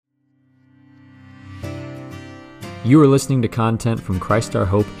You are listening to content from Christ Our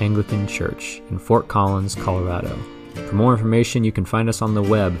Hope Anglican Church in Fort Collins, Colorado. For more information, you can find us on the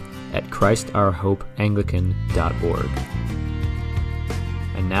web at christourhopeanglican.org.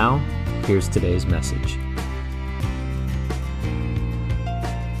 And now, here's today's message.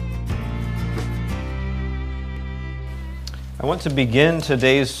 I want to begin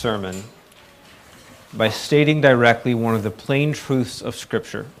today's sermon by stating directly one of the plain truths of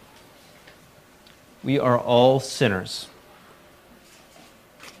Scripture. We are all sinners.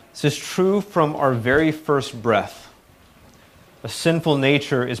 This is true from our very first breath. A sinful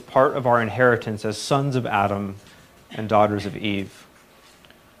nature is part of our inheritance as sons of Adam and daughters of Eve.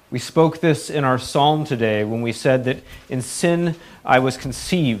 We spoke this in our psalm today when we said that in sin I was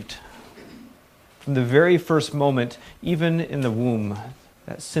conceived. From the very first moment, even in the womb,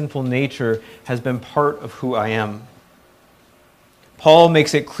 that sinful nature has been part of who I am. Paul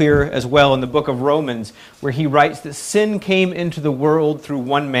makes it clear as well in the book of Romans, where he writes that sin came into the world through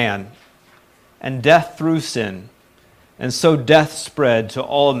one man, and death through sin, and so death spread to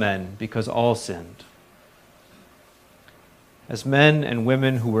all men because all sinned. As men and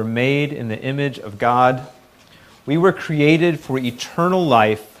women who were made in the image of God, we were created for eternal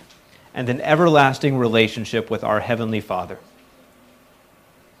life and an everlasting relationship with our Heavenly Father.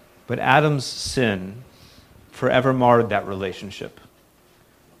 But Adam's sin forever marred that relationship.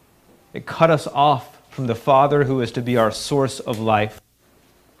 It cut us off from the Father who is to be our source of life.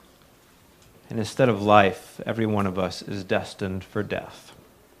 And instead of life, every one of us is destined for death.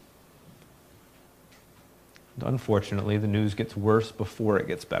 And unfortunately, the news gets worse before it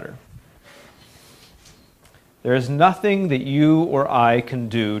gets better. There is nothing that you or I can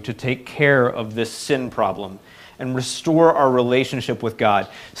do to take care of this sin problem and restore our relationship with God.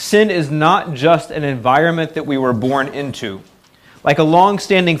 Sin is not just an environment that we were born into, like a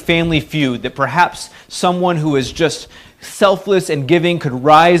long-standing family feud that perhaps someone who is just selfless and giving could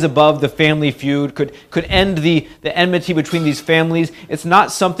rise above the family feud, could end the enmity between these families. It's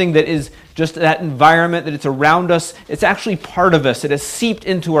not something that is just that environment, that it's around us. It's actually part of us. It has seeped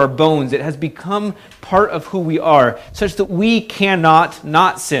into our bones. It has become part of who we are, such that we cannot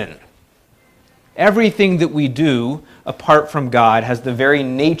not sin. Everything that we do apart from God has the very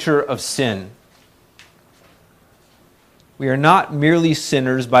nature of sin. We are not merely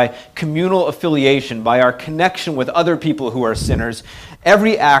sinners by communal affiliation, by our connection with other people who are sinners.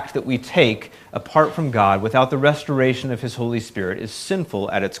 Every act that we take apart from God, without the restoration of His Holy Spirit, is sinful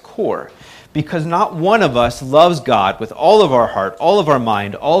at its core. Because not one of us loves God with all of our heart, all of our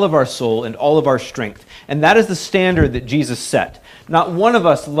mind, all of our soul, and all of our strength. And that is the standard that Jesus set. Not one of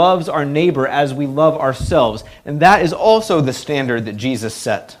us loves our neighbor as we love ourselves. And that is also the standard that Jesus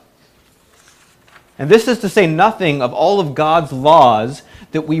set. And this is to say nothing of all of God's laws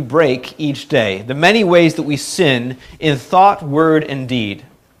that we break each day, the many ways that we sin in thought, word, and deed,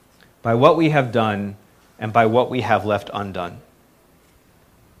 by what we have done and by what we have left undone.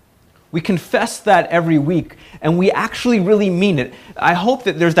 We confess that every week, and we actually really mean it. I hope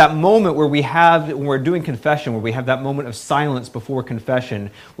that there's that moment where when we're doing confession, where we have that moment of silence before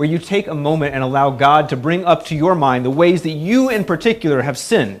confession, where you take a moment and allow God to bring up to your mind the ways that you in particular have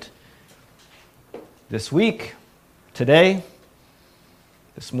sinned. This week, today,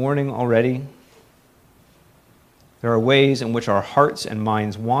 this morning already, there are ways in which our hearts and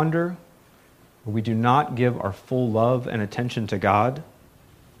minds wander, where we do not give our full love and attention to God,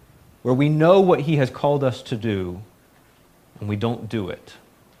 where we know what He has called us to do, and we don't do it.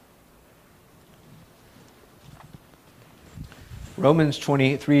 Romans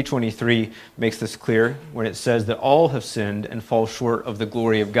 23:23 makes this clear when it says that all have sinned and fall short of the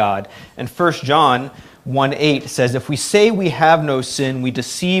glory of God. And 1 John 1:8 says, if we say we have no sin, we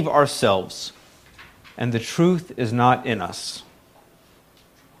deceive ourselves, and the truth is not in us.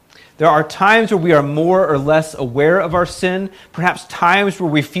 There are times where we are more or less aware of our sin, perhaps times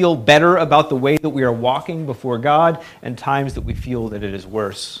where we feel better about the way that we are walking before God, and times that we feel that it is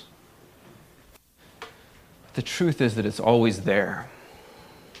worse. The truth is that it's always there.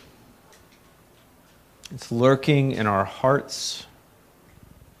 It's lurking in our hearts.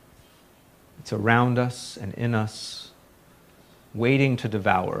 It's around us and in us, waiting to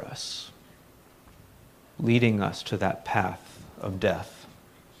devour us, leading us to that path of death.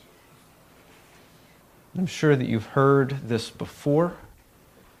 I'm sure that you've heard this before.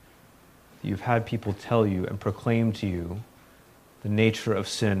 You've had people tell you and proclaim to you the nature of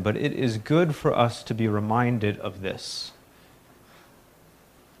sin, but it is good for us to be reminded of this.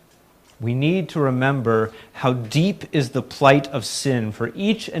 we need to remember how deep is the plight of sin for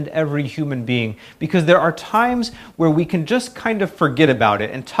each and every human being, because there are times where we can just kind of forget about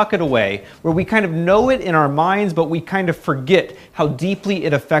it and tuck it away, where we kind of know it in our minds, but we kind of forget how deeply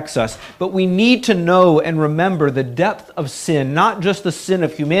it affects us. But we need to know and remember the depth of sin, not just the sin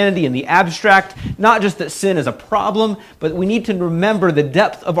of humanity in the abstract, not just that sin is a problem, but we need to remember the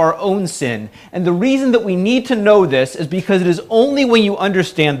depth of our own sin. And the reason that we need to know this is because it is only when you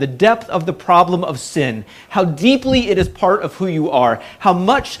understand the depth of the problem of sin, how deeply it is part of who you are, how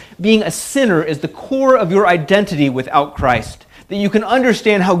much being a sinner is the core of your identity without Christ, that you can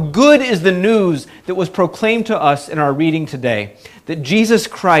understand how good is the news that was proclaimed to us in our reading today, that Jesus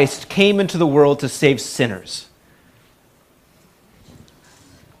Christ came into the world to save sinners.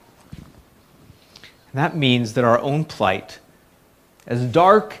 And that means that our own plight, as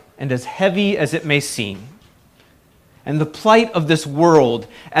dark and as heavy as it may seem, and the plight of this world,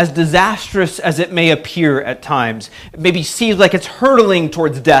 as disastrous as it may appear at times, it maybe seems like it's hurtling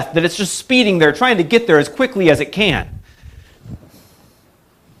towards death, that it's just speeding there, trying to get there as quickly as it can.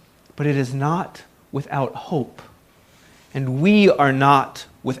 But it is not without hope, and we are not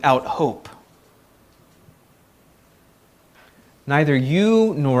without hope. Neither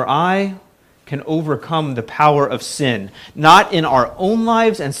you nor I can overcome the power of sin, not in our own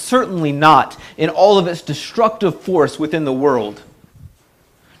lives and certainly not in all of its destructive force within the world.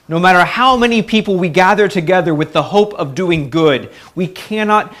 No matter how many people we gather together with the hope of doing good, we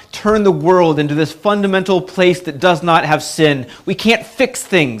cannot turn the world into this fundamental place that does not have sin. We can't fix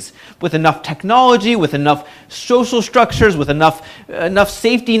things with enough technology, with enough social structures, with enough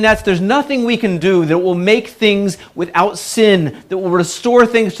safety nets. There's nothing we can do that will make things without sin, that will restore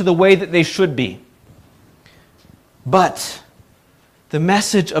things to the way that they should be. But the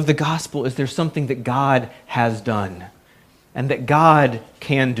message of the gospel is there's something that God has done and that God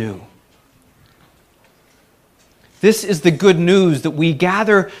can do. This is the good news that we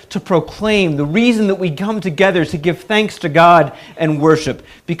gather to proclaim, the reason that we come together to give thanks to God and worship,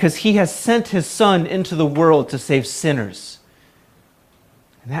 because He has sent His Son into the world to save sinners.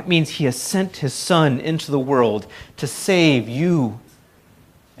 And that means He has sent His Son into the world to save you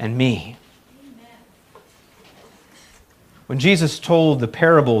and me. When Jesus told the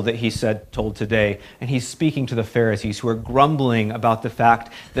parable that He told today, and He's speaking to the Pharisees who are grumbling about the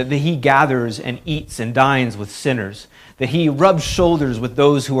fact that He gathers and eats and dines with sinners, that He rubs shoulders with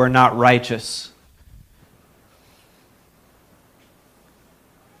those who are not righteous,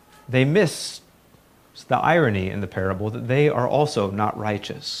 they miss the irony in the parable that they are also not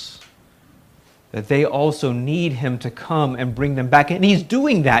righteous, that they also need Him to come and bring them back. And He's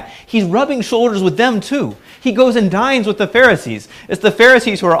doing that. He's rubbing shoulders with them too. He goes and dines with the Pharisees. It's the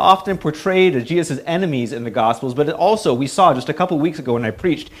Pharisees who are often portrayed as Jesus' enemies in the Gospels, but also, we saw just a couple weeks ago when I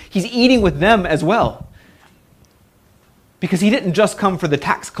preached, He's eating with them as well. Because He didn't just come for the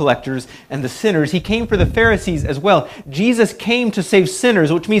tax collectors and the sinners, He came for the Pharisees as well. Jesus came to save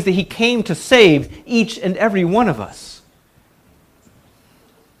sinners, which means that He came to save each and every one of us.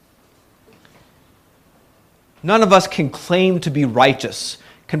 None of us can claim to be righteous,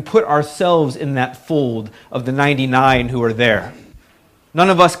 can put ourselves in that fold of the 99 who are there. None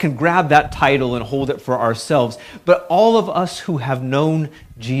of us can grab that title and hold it for ourselves. But all of us who have known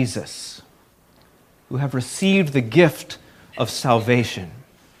Jesus, who have received the gift of salvation,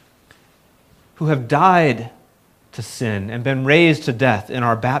 who have died to sin and been raised to death in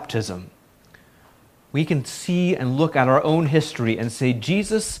our baptism, we can see and look at our own history and say,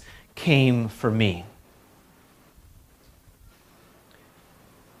 Jesus came for me.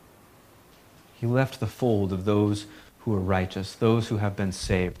 He left the fold of those who are righteous, those who have been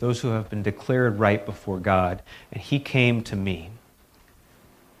saved, those who have been declared right before God, and He came to me.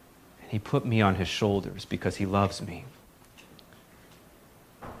 And He put me on His shoulders because He loves me.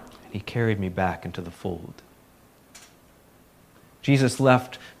 And He carried me back into the fold. Jesus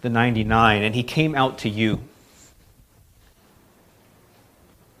left the 99 and He came out to you.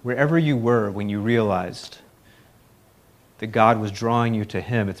 Wherever you were when you realized that God was drawing you to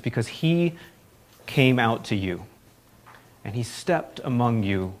Him, it's because He came out to you, and He stepped among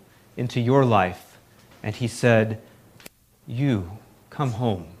you into your life, and He said, you, come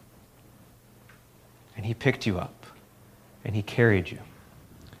home. And He picked you up, and He carried you.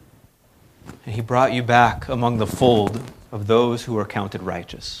 And He brought you back among the fold of those who are counted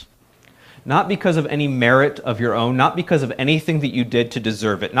righteous. Not because of any merit of your own, not because of anything that you did to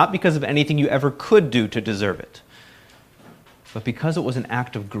deserve it, not because of anything you ever could do to deserve it, but because it was an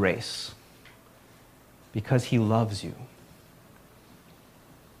act of grace. Because He loves you.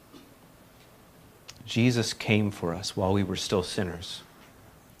 Jesus came for us while we were still sinners.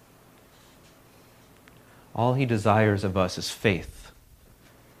 All he desires of us is faith,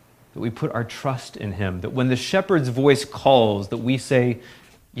 that we put our trust in him, that when the shepherd's voice calls, that we say,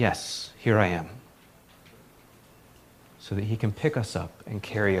 yes, here I am, so that he can pick us up and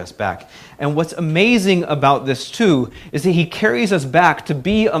carry us back. And what's amazing about this too is that he carries us back to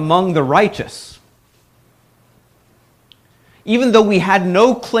be among the righteous. Even though we had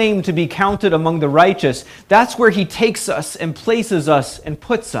no claim to be counted among the righteous, that's where he takes us and places us and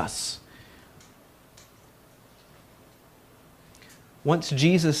puts us. Once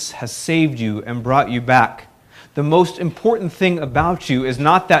Jesus has saved you and brought you back, the most important thing about you is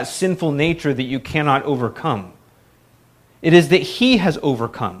not that sinful nature that you cannot overcome. It is that he has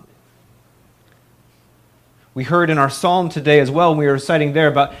overcome. We heard in our psalm today as well, when we were reciting there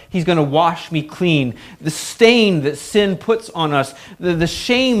about he's going to wash me clean. The stain that sin puts on us, the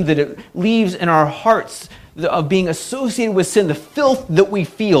shame that it leaves in our hearts of being associated with sin, the filth that we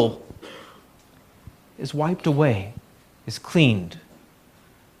feel is wiped away, is cleaned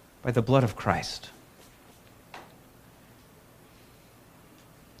by the blood of Christ.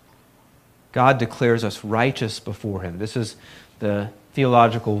 God declares us righteous before him. This is the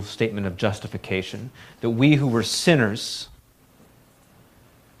theological statement of justification, that we who were sinners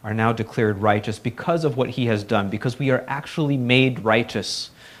are now declared righteous because of what he has done, because we are actually made righteous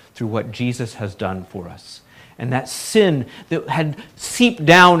through what Jesus has done for us. And that sin that had seeped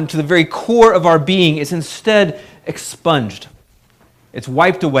down to the very core of our being is instead expunged. It's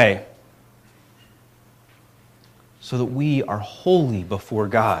wiped away so that we are holy before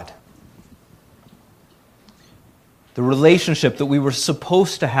God. The relationship that we were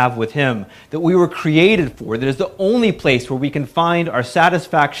supposed to have with him, that we were created for, that is the only place where we can find our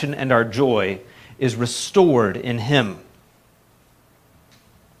satisfaction and our joy, is restored in him.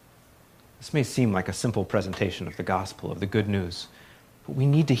 This may seem like a simple presentation of the gospel, of the good news, but we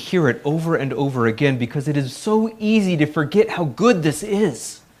need to hear it over and over again because it is so easy to forget how good this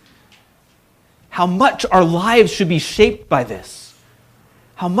is, how much our lives should be shaped by this,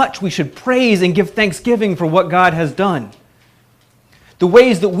 how much we should praise and give thanksgiving for what God has done. The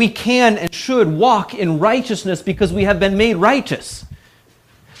ways that we can and should walk in righteousness because we have been made righteous.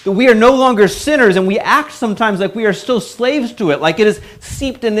 That we are no longer sinners and we act sometimes like we are still slaves to it, like it is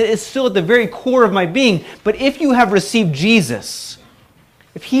seeped and it is still at the very core of my being. But if you have received Jesus,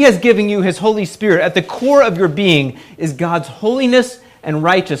 if he has given you his Holy Spirit, at the core of your being is God's holiness and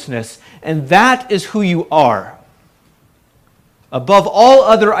righteousness, and that is who you are. Above all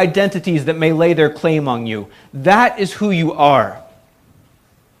other identities that may lay their claim on you, that is who you are.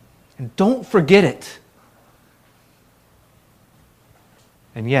 And don't forget it.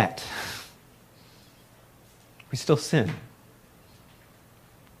 And yet, we still sin.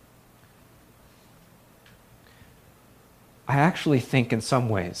 I actually think in some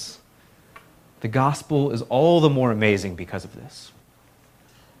ways the gospel is all the more amazing because of this.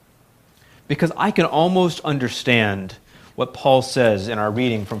 Because I can almost understand what Paul says in our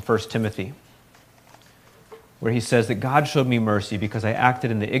reading from 1 Timothy, where he says that God showed me mercy because I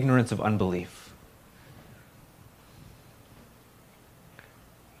acted in the ignorance of unbelief.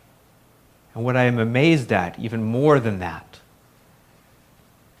 And what I am amazed at, even more than that,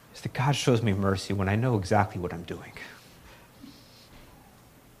 is that God shows me mercy when I know exactly what I'm doing.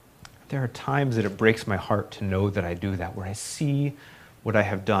 There are times that it breaks my heart to know that I do that, where I see what I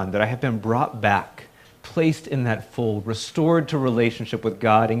have done, that I have been brought back, placed in that fold, restored to relationship with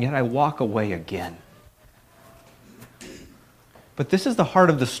God, and yet I walk away again. But this is the heart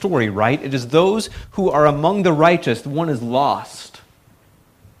of the story, right? It is those who are among the righteous, one is lost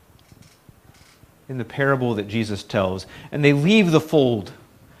in the parable that Jesus tells, and they leave the fold.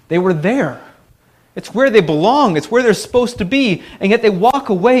 They were there. It's where they belong. It's where they're supposed to be, and yet they walk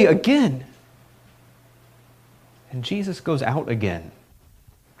away again. And Jesus goes out again.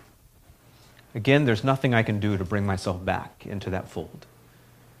 Again, there's nothing I can do to bring myself back into that fold.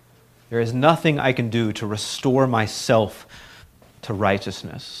 There is nothing I can do to restore myself to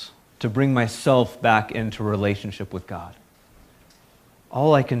righteousness, to bring myself back into relationship with God.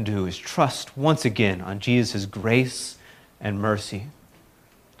 All I can do is trust once again on Jesus' grace and mercy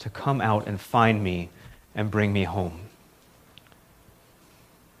to come out and find me and bring me home.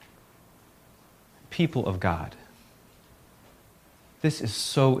 People of God, this is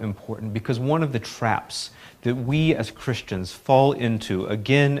so important because one of the traps that we as Christians fall into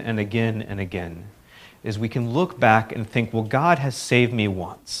again and again and again is we can look back and think, well, God has saved me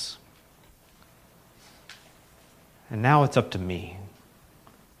once. And now it's up to me.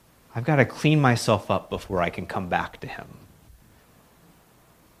 I've got to clean myself up before I can come back to him.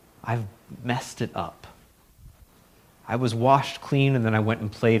 I've messed it up. I was washed clean and then I went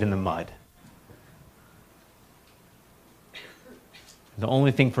and played in the mud. The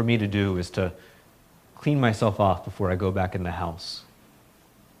only thing for me to do is to clean myself off before I go back in the house.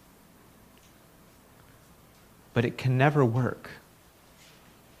 But it can never work.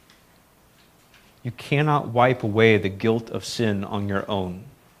 You cannot wipe away the guilt of sin on your own.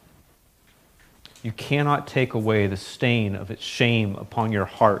 You cannot take away the stain of its shame upon your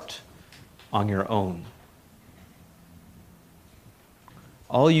heart on your own.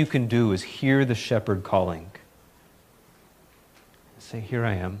 All you can do is hear the shepherd calling. Say, "Here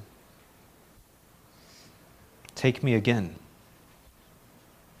I am. Take me again."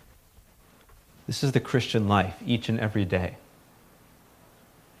 This is the Christian life each and every day.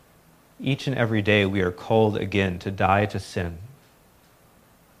 Each and every day we are called again to die to sin,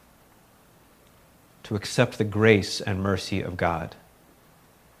 to accept the grace and mercy of God.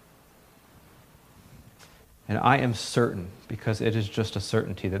 And I am certain, because it is just a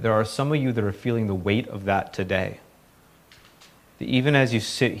certainty, that there are some of you that are feeling the weight of that today. That even as you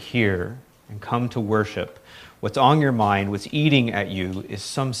sit here and come to worship, what's on your mind, what's eating at you, is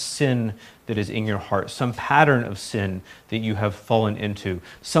some sin that is in your heart, some pattern of sin that you have fallen into,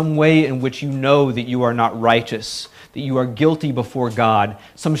 some way in which you know that you are not righteous, that you are guilty before God,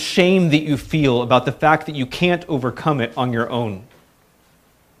 some shame that you feel about the fact that you can't overcome it on your own.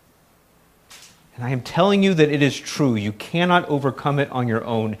 And I am telling you that it is true. You cannot overcome it on your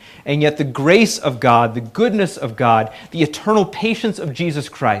own. And yet the grace of God, the goodness of God, the eternal patience of Jesus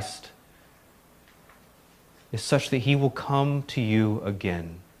Christ is such that he will come to you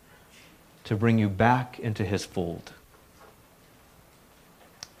again to bring you back into his fold,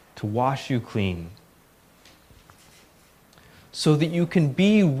 to wash you clean, so that you can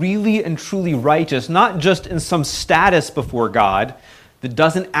be really and truly righteous, not just in some status before God that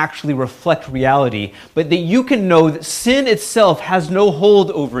doesn't actually reflect reality, but that you can know that sin itself has no hold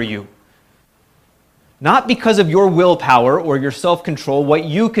over you. Not because of your willpower or your self-control, what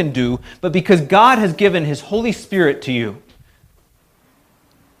you can do, but because God has given his Holy Spirit to you.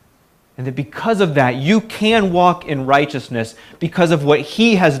 And that because of that, you can walk in righteousness because of what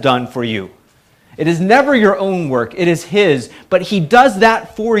he has done for you. It is never your own work, it is his, but he does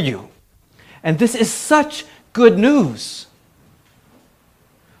that for you. And this is such good news.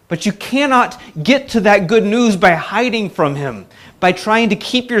 But you cannot get to that good news by hiding from him, by trying to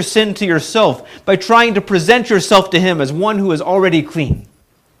keep your sin to yourself, by trying to present yourself to him as one who is already clean.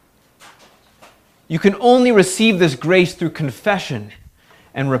 You can only receive this grace through confession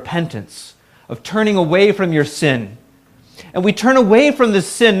and repentance, of turning away from your sin. And we turn away from this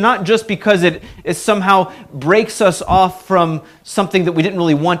sin not just because it somehow breaks us off from something that we didn't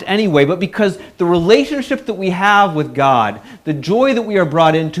really want anyway, but because the relationship that we have with God, the joy that we are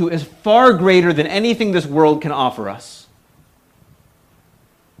brought into, is far greater than anything this world can offer us.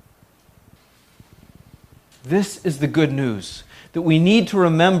 This is the good news that we need to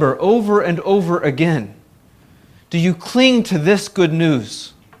remember over and over again. Do you cling to this good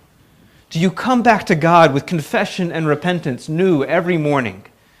news? Do you come back to God with confession and repentance new every morning,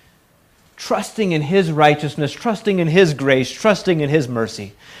 trusting in his righteousness, trusting in his grace, trusting in his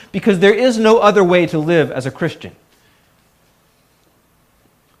mercy? Because there is no other way to live as a Christian.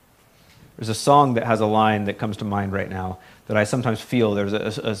 There's a song that has a line that comes to mind right now that I sometimes feel. There's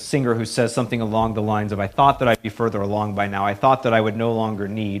a singer who says something along the lines of, "I thought that I'd be further along by now. I thought that I would no longer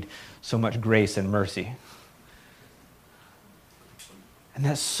need so much grace and mercy." And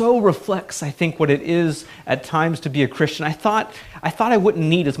that so reflects, I think, what it is at times to be a Christian. I thought I wouldn't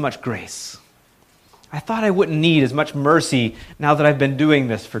need as much grace. I thought I wouldn't need as much mercy now that I've been doing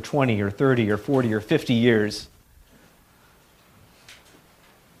this for 20 or 30 or 40 or 50 years.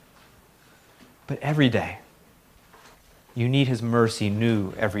 But every day, you need his mercy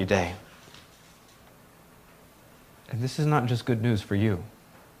new every day. And this is not just good news for you.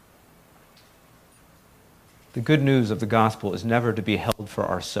 The good news of the gospel is never to be held for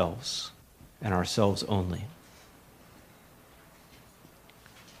ourselves and ourselves only.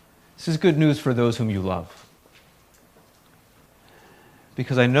 This is good news for those whom you love.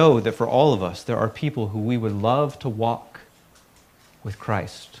 Because I know that for all of us, there are people who we would love to walk with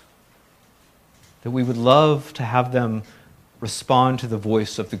Christ. That we would love to have them respond to the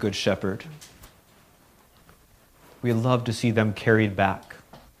voice of the Good Shepherd. We love to see them carried back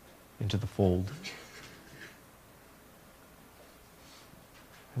into the fold.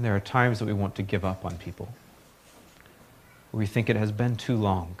 And there are times that we want to give up on people, where we think it has been too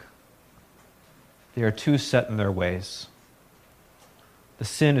long. They are too set in their ways. The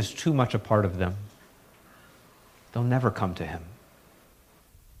sin is too much a part of them. They'll never come to him.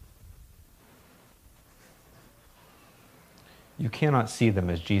 You cannot see them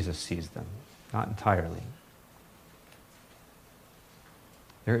as Jesus sees them, not entirely.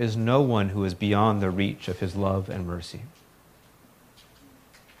 There is no one who is beyond the reach of his love and mercy.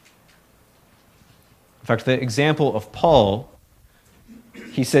 In fact, the example of Paul,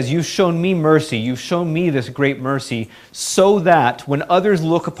 he says, you've shown me mercy, you've shown me this great mercy, so that when others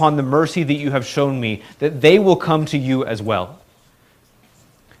look upon the mercy that you have shown me, that they will come to you as well.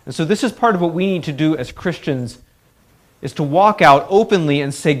 And so this is part of what we need to do as Christians, is to walk out openly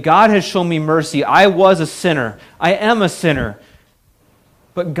and say, God has shown me mercy. I was a sinner. I am a sinner.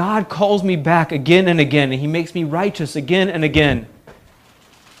 But God calls me back again and again, and He makes me righteous again and again.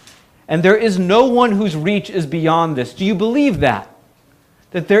 And there is no one whose reach is beyond this. Do you believe that?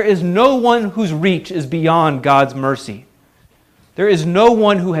 That there is no one whose reach is beyond God's mercy. There is no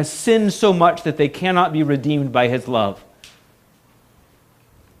one who has sinned so much that they cannot be redeemed by His love.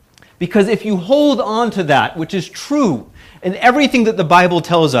 Because if you hold on to that, which is true, and everything that the Bible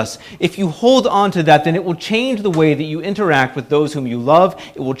tells us, if you hold on to that, then it will change the way that you interact with those whom you love.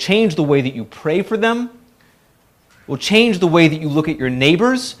 It will change the way that you pray for them. It will change the way that you look at your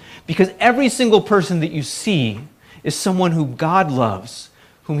neighbors, because every single person that you see is someone who God loves,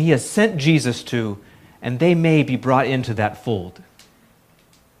 whom He has sent Jesus to, and they may be brought into that fold.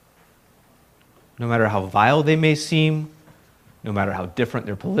 No matter how vile they may seem, no matter how different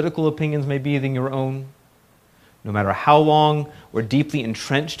their political opinions may be than your own, no matter how long or deeply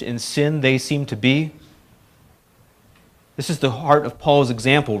entrenched in sin they seem to be. This is the heart of Paul's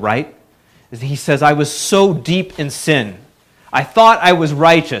example, right? He says, I was so deep in sin. I thought I was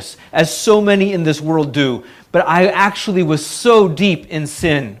righteous, as so many in this world do, but I actually was so deep in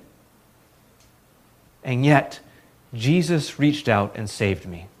sin. And yet, Jesus reached out and saved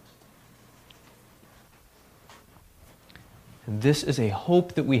me. And this is a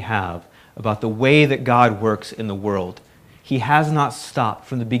hope that we have about the way that God works in the world. He has not stopped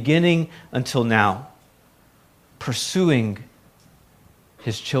from the beginning until now, pursuing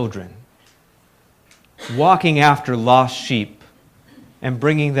His children, walking after lost sheep and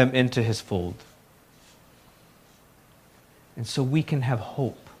bringing them into His fold. And so we can have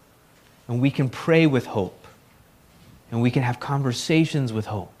hope, and we can pray with hope, and we can have conversations with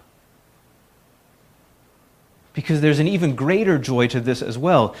hope. Because there's an even greater joy to this as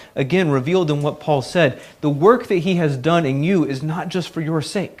well. Again, revealed in what Paul said, the work that He has done in you is not just for your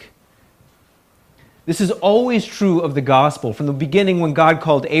sake. This is always true of the gospel. From the beginning when God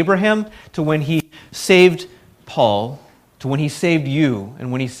called Abraham, to when He saved Paul, to when He saved you,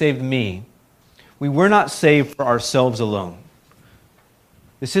 and when He saved me, we were not saved for ourselves alone.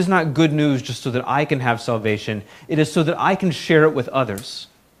 This is not good news just so that I can have salvation. It is so that I can share it with others.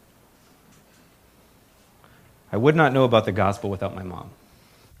 I would not know about the gospel without my mom.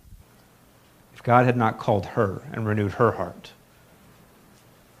 If God had not called her and renewed her heart,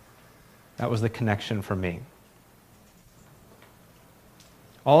 that was the connection for me.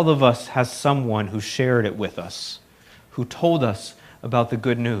 All of us has someone who shared it with us, who told us about the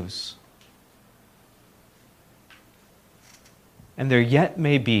good news. And there yet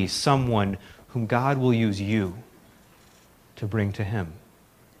may be someone whom God will use you to bring to Him.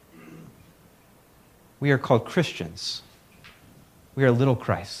 We are called Christians. We are little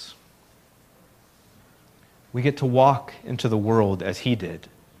Christs. We get to walk into the world as He did,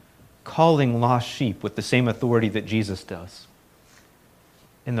 calling lost sheep with the same authority that Jesus does,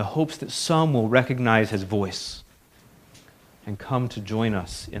 in the hopes that some will recognize His voice and come to join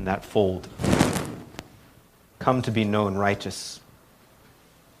us in that fold, come to be known righteous.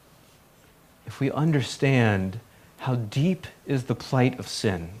 If we understand how deep is the plight of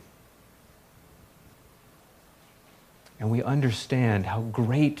sin, and we understand how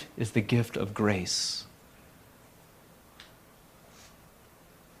great is the gift of grace,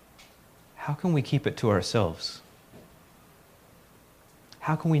 how can we keep it to ourselves?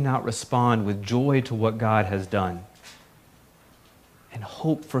 How can we not respond with joy to what God has done and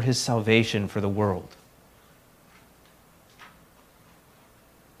hope for His salvation for the world?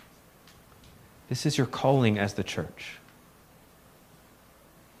 This is your calling as the church,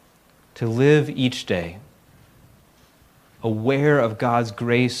 to live each day aware of God's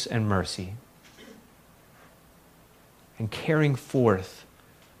grace and mercy, and carrying forth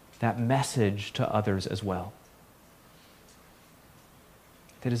that message to others as well.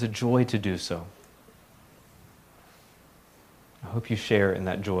 It is a joy to do so. I hope you share in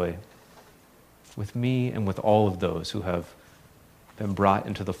that joy with me and with all of those who have been brought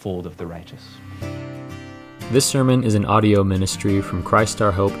into the fold of the righteous. This sermon is an audio ministry from Christ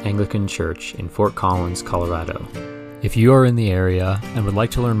Our Hope Anglican Church in Fort Collins, Colorado. If you are in the area and would like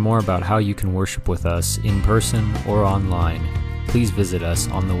to learn more about how you can worship with us in person or online, please visit us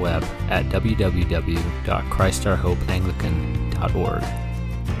on the web at www.christourhopeanglican.org.